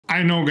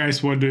I know,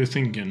 guys, what are you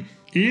thinking?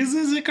 Is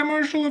this a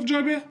commercial of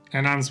Joby?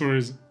 And answer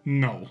is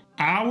no.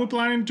 Are we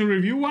planning to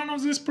review one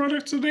of these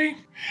products today?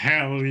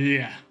 Hell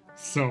yeah!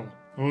 So,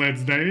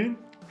 let's dive in.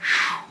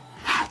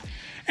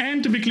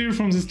 And to be clear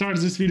from the start,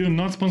 this video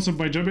not sponsored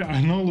by Joby.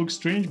 I know it looks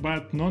strange,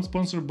 but not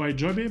sponsored by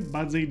Joby,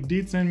 but they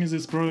did send me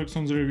these products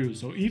on the review.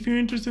 So if you're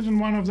interested in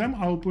one of them,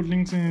 I'll put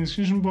links in the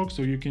description box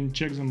so you can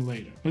check them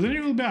later. But then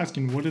you will be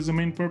asking, what is the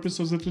main purpose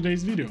of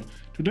today's video?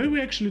 Today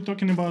we're actually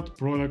talking about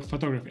product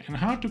photography and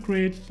how to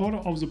create photo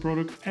of the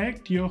product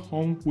at your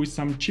home with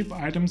some cheap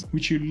items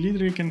which you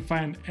literally can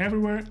find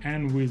everywhere,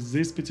 and with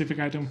this specific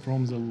item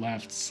from the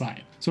left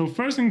side. So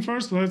first thing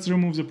first, let's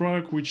remove the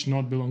product which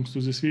not belongs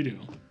to this video.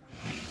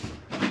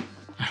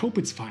 I hope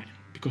it's fine,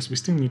 because we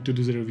still need to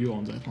do the review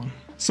on that one.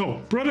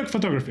 So, product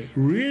photography,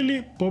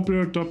 really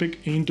popular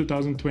topic in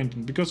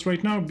 2020, because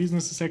right now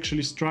business is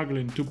actually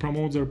struggling to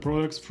promote their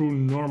products through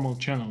normal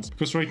channels.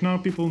 Because right now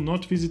people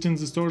not visiting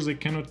the stores, they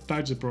cannot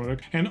touch the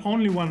product, and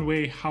only one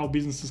way how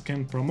businesses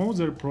can promote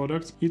their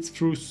products, it's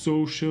through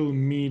social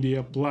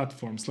media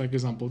platforms, like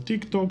example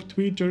TikTok,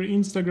 Twitter,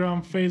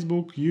 Instagram,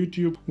 Facebook,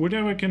 YouTube,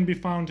 whatever can be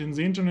found in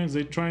the internet.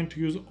 They're trying to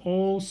use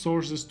all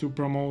sources to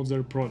promote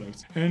their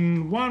products.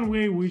 And one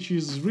way which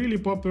is really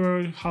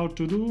popular how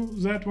to do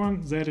that one,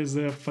 that is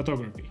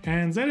photography.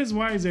 And that is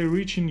why they're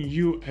reaching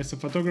you as a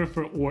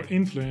photographer or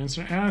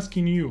influencer,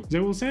 asking you. They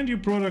will send you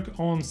product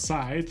on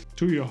site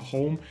to your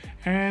home,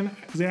 and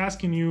they're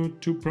asking you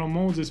to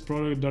promote this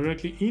product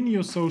directly in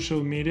your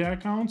social media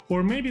account,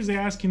 or maybe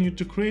they're asking you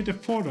to create a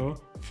photo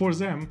for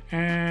them,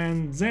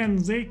 and then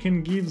they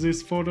can give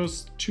these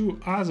photos to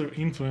other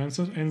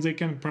influencers and they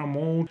can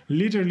promote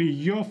literally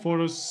your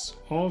photos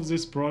of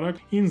this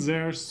product in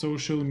their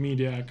social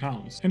media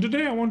accounts. And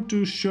today I want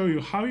to show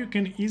you how you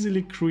can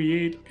easily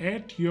create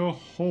at your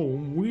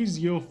home with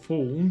your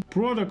phone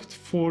product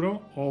photo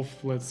of,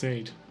 let's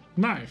say,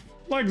 knife.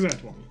 Like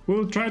that one.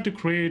 We'll try to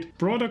create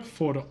product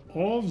photo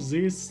of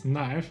this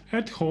knife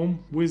at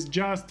home with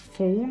just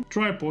phone,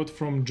 tripod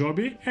from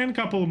Joby, and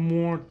couple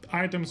more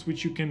items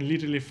which you can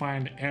literally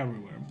find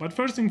everywhere. But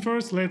first thing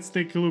first, let's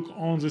take a look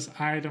on this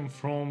item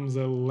from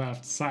the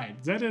left side.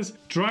 That is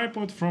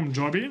tripod from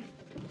Joby,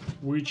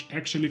 which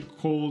actually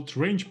called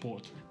range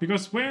pod.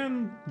 Because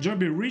when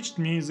Joby reached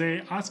me,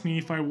 they asked me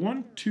if I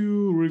want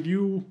to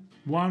review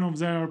one of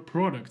their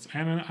products,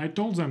 and I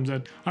told them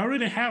that I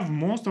already have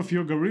most of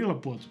your gorilla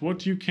pods,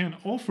 what you can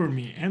offer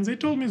me, and they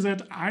told me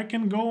that I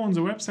can go on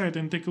the website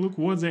and take a look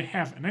what they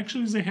have, and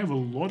actually they have a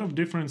lot of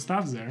different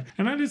stuff there.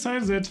 And I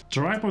decided that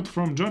tripod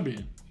from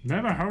Joby,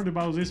 never heard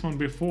about this one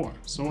before,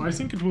 so I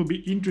think it will be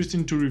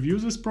interesting to review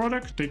this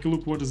product, take a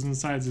look what is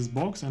inside this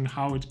box and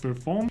how it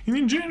performs, and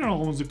in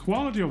general on the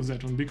quality of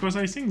that one, because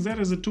I think that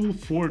is a tool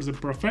for the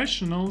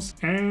professionals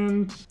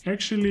and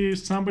actually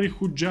somebody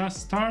who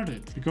just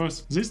started,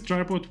 because this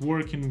tripod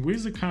working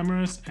with the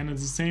cameras and at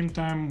the same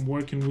time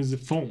working with the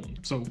phone.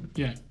 So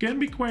yeah, can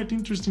be quite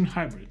interesting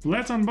hybrid.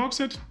 Let's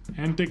unbox it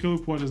and take a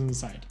look what is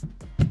inside.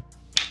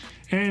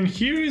 And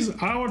here is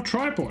our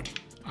tripod.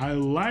 I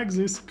like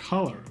this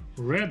color.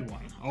 Red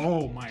one,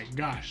 oh my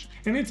gosh.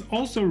 And it's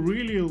also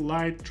really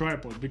light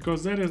tripod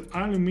because that is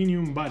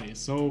aluminum body,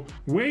 so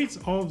weight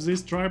of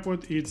this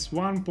tripod it's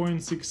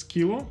 1.6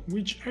 kilo,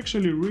 which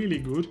actually really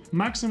good.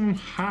 Maximum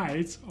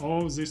height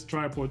of this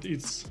tripod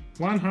it's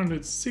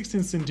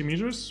 116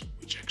 centimeters,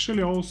 which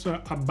actually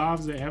also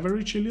above the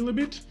average a little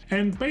bit.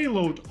 And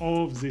payload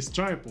of this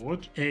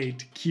tripod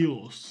 8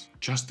 kilos,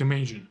 just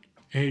imagine.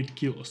 8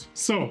 kilos.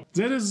 So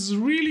that is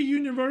really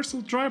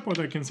universal tripod,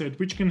 I can say,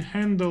 which can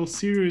handle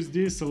serious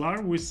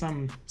DSLR with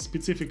some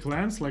specific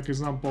lens, like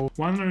example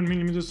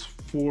 100mm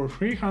for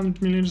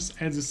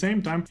 300mm. At the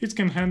same time it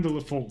can handle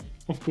a phone.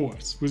 Of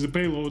course, with a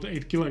payload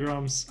 8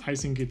 kilograms, I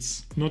think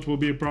it's not will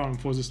be a problem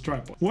for this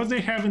tripod. What they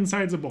have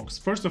inside the box?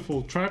 First of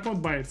all,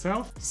 tripod by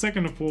itself.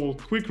 Second of all,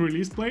 quick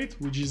release plate,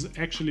 which is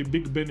actually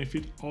big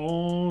benefit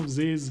of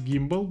this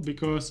gimbal,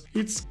 because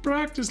it's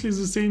practically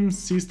the same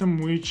system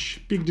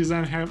which Peak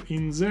Design have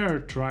in their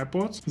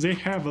tripods. They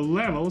have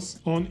levels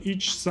on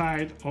each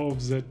side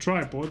of the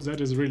tripod.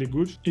 That is really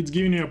good. It's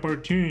giving you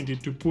opportunity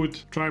to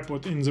put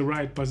tripod in the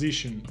right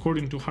position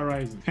according to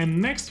horizon. And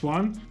next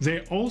one, they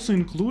also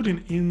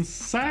including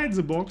inside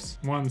the box,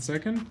 one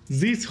second,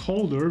 this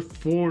holder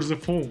for the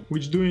phone,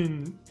 which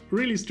doing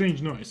really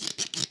strange noise.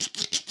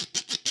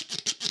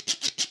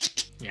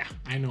 Yeah,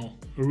 I know,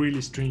 a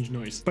really strange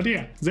noise. But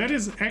yeah, that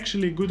is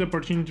actually a good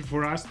opportunity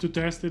for us to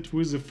test it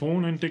with the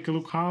phone and take a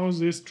look how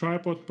this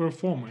tripod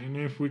performs and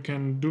if we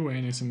can do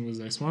anything with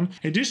this one.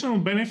 Additional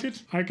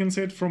benefit, I can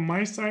say it from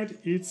my side,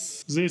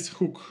 it's this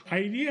hook.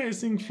 Idea, I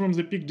think, from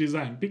the Peak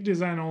Design. Peak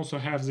Design also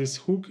have this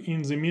hook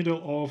in the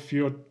middle of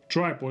your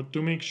tripod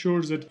to make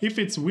sure that if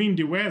it's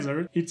windy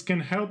weather, it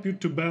can help you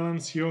to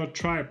balance your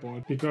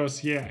tripod,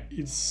 because yeah,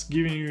 it's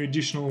giving you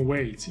additional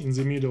weight in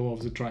the middle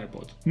of the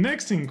tripod.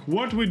 Next thing,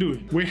 what we're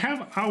doing, we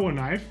have our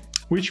knife,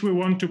 which we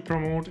want to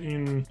promote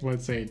in,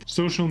 let's say,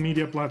 social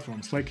media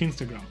platforms like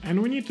Instagram, and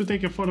we need to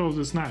take a photo of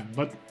this knife,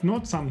 but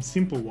not some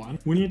simple one.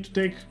 We need to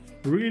take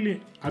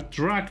really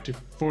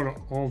attractive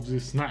photo of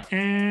this knife.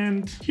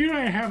 And here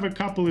I have a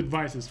couple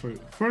advices for you.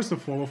 First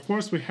of all, of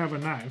course, we have a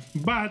knife,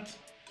 but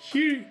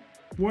here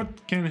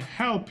what can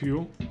help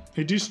you,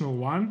 additional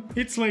one,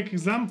 it's like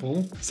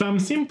example, some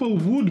simple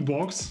wood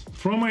box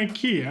from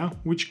IKEA,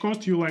 which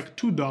cost you like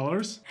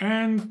 $2,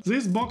 and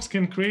this box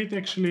can create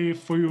actually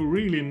for you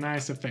really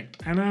nice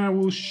effect, and I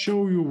will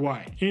show you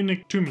why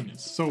in 2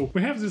 minutes. So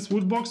we have this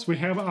wood box, we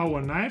have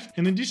our knife,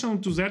 in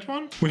addition to that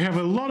one, we have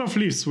a lot of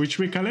leaves which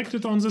we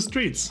collected on the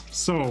streets.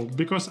 So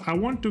because I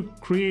want to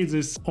create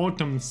this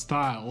autumn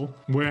style,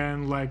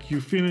 when like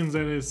you feeling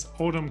that it's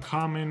autumn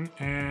coming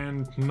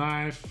and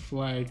knife,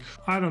 like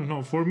I don't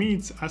know, for me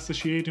it's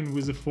associating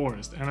with the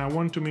forest, and I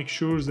want to make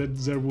sure that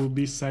there will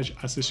be such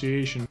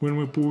association when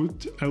we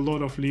put a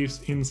lot of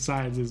leaves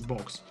inside this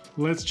box.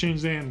 Let's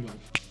change the angle.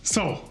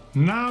 So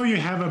now you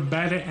have a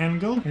better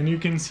angle and you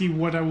can see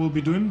what I will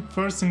be doing.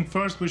 First thing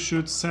first, we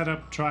should set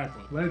up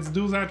tripod. Let's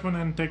do that one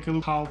and take a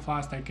look how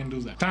fast I can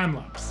do that. Time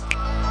lapse.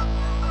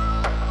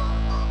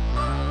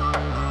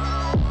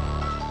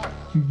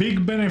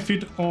 Big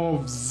benefit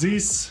of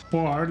this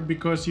part,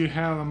 because you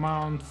have a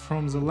mount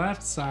from the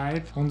left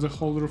side on the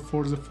holder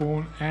for the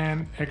phone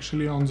and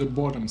actually on the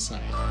bottom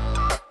side.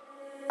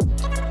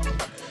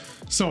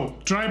 So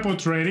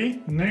tripod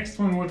ready. Next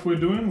one, what we're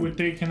doing, we're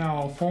taking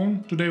our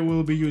phone. Today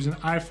we'll be using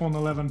iPhone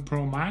 11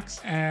 Pro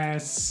Max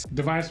as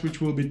device which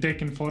will be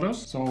taking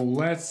photos. So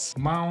let's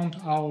mount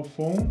our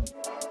phone.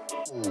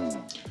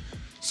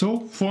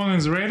 So phone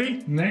is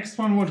ready. Next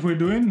one, what we're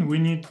doing, we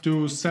need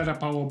to set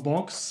up our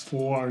box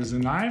for the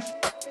knife.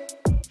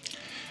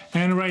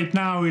 And right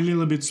now a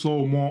little bit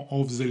slow-mo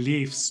of the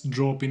leaves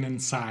dropping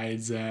inside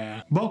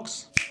the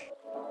box.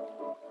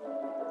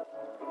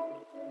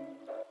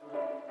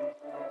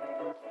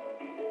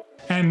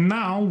 And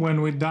now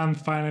when we're done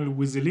finally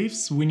with the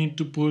leaves, we need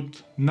to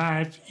put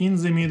knife in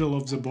the middle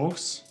of the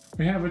box.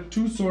 We have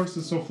two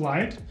sources of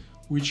light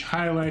which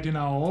highlight in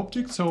our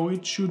object, so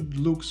it should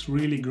look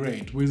really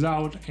great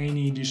without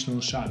any additional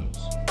shadows.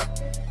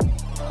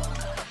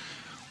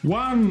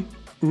 One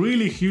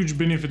really huge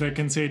benefit, I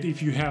can say it,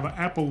 if you have an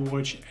Apple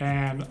Watch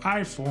and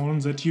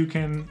iPhone, that you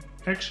can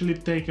actually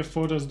take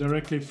photos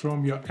directly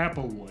from your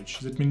Apple Watch.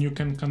 That means you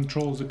can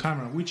control the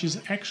camera, which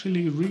is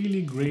actually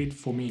really great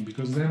for me,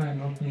 because then I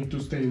don't need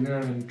to stay there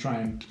and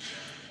trying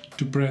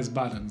to press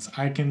buttons.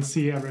 I can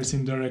see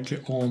everything directly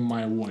on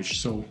my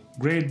watch, so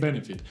great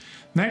benefit.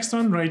 Next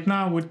one, right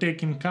now we're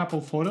taking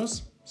couple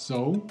photos,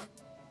 so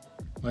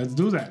let's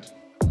do that.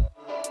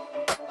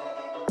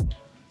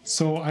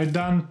 So I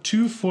done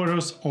 2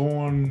 photos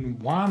on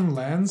one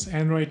lens,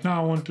 and right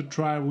now I want to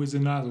try with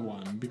another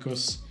one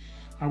because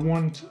I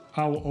want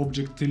our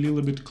object a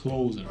little bit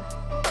closer.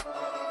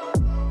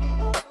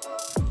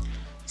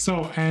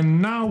 So,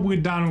 and now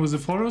we're done with the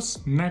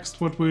photos.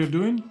 Next, what we're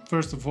doing,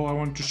 first of all, I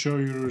want to show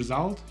you the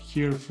result.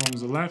 Here from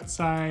the left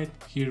side,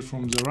 here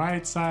from the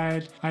right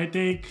side. I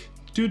take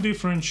 2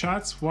 different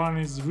shots. One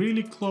is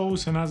really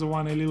close, another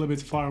one a little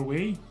bit far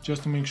away,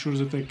 just to make sure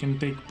that I can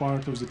take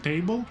part of the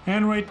table.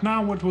 And right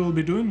now what we'll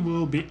be doing,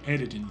 we'll be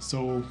editing.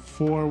 So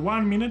for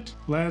 1 minute,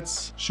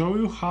 let's show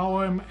you how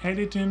I'm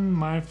editing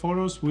my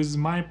photos with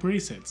my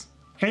presets.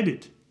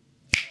 Edit.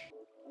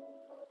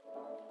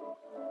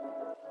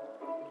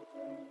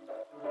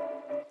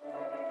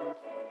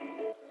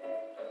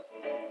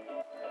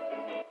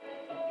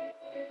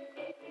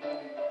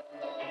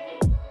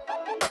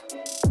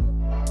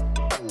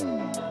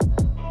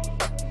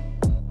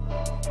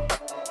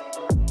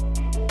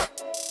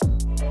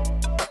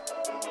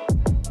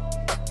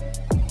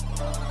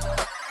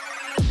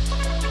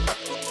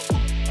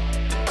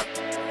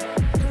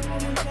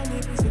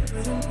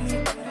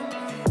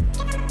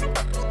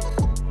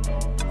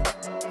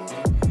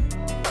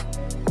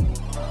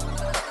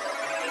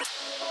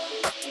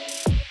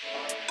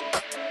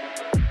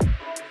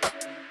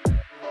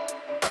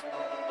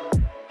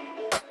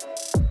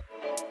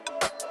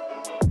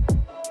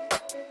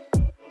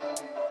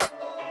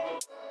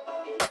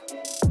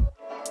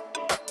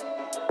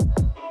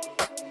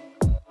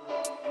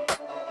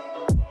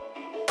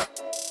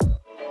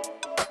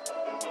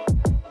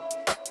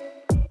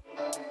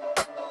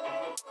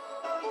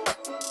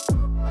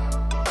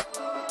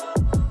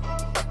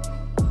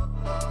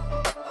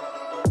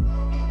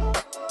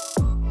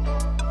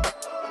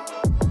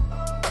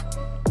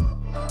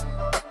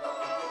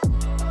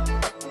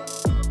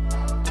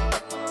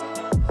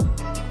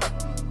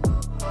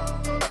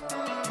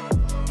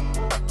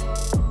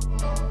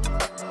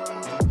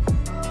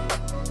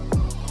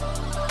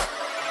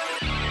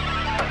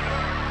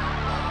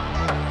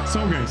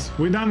 So guys,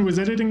 we're done with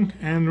editing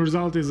and the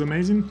result is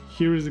amazing.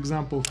 Here is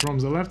example from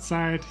the left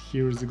side,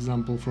 here is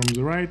example from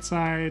the right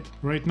side.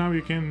 Right now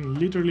you can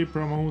literally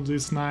promote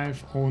this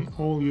knife on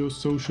all your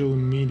social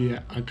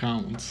media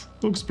accounts.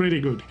 Looks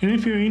pretty good. And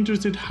if you're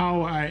interested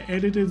how I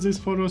edited these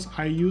photos,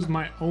 I use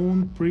my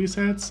own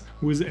presets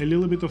with a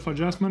little bit of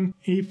adjustment.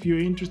 If you're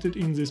interested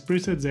in these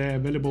presets, they're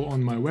available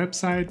on my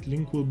website,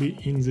 link will be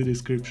in the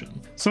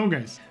description. So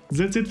guys,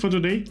 That's it for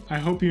today. I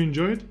hope you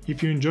enjoyed.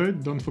 If you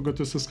enjoyed, don't forget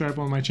to subscribe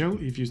on my channel.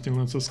 If you still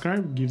not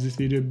subscribed, give this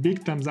video a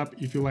big thumbs up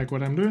if you like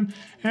what I'm doing.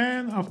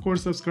 And of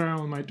course,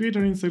 subscribe on my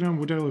Twitter, Instagram,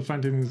 which I will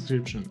find in the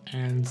description.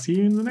 And see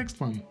you in the next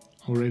one.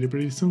 Already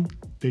pretty soon.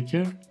 Take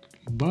care.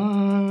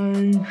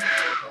 Bye.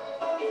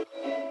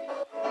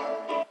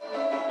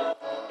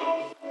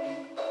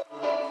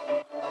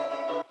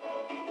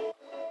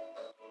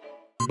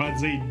 But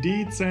they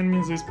did send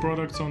me these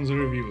products on the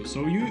review.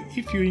 So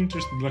if you're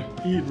interested,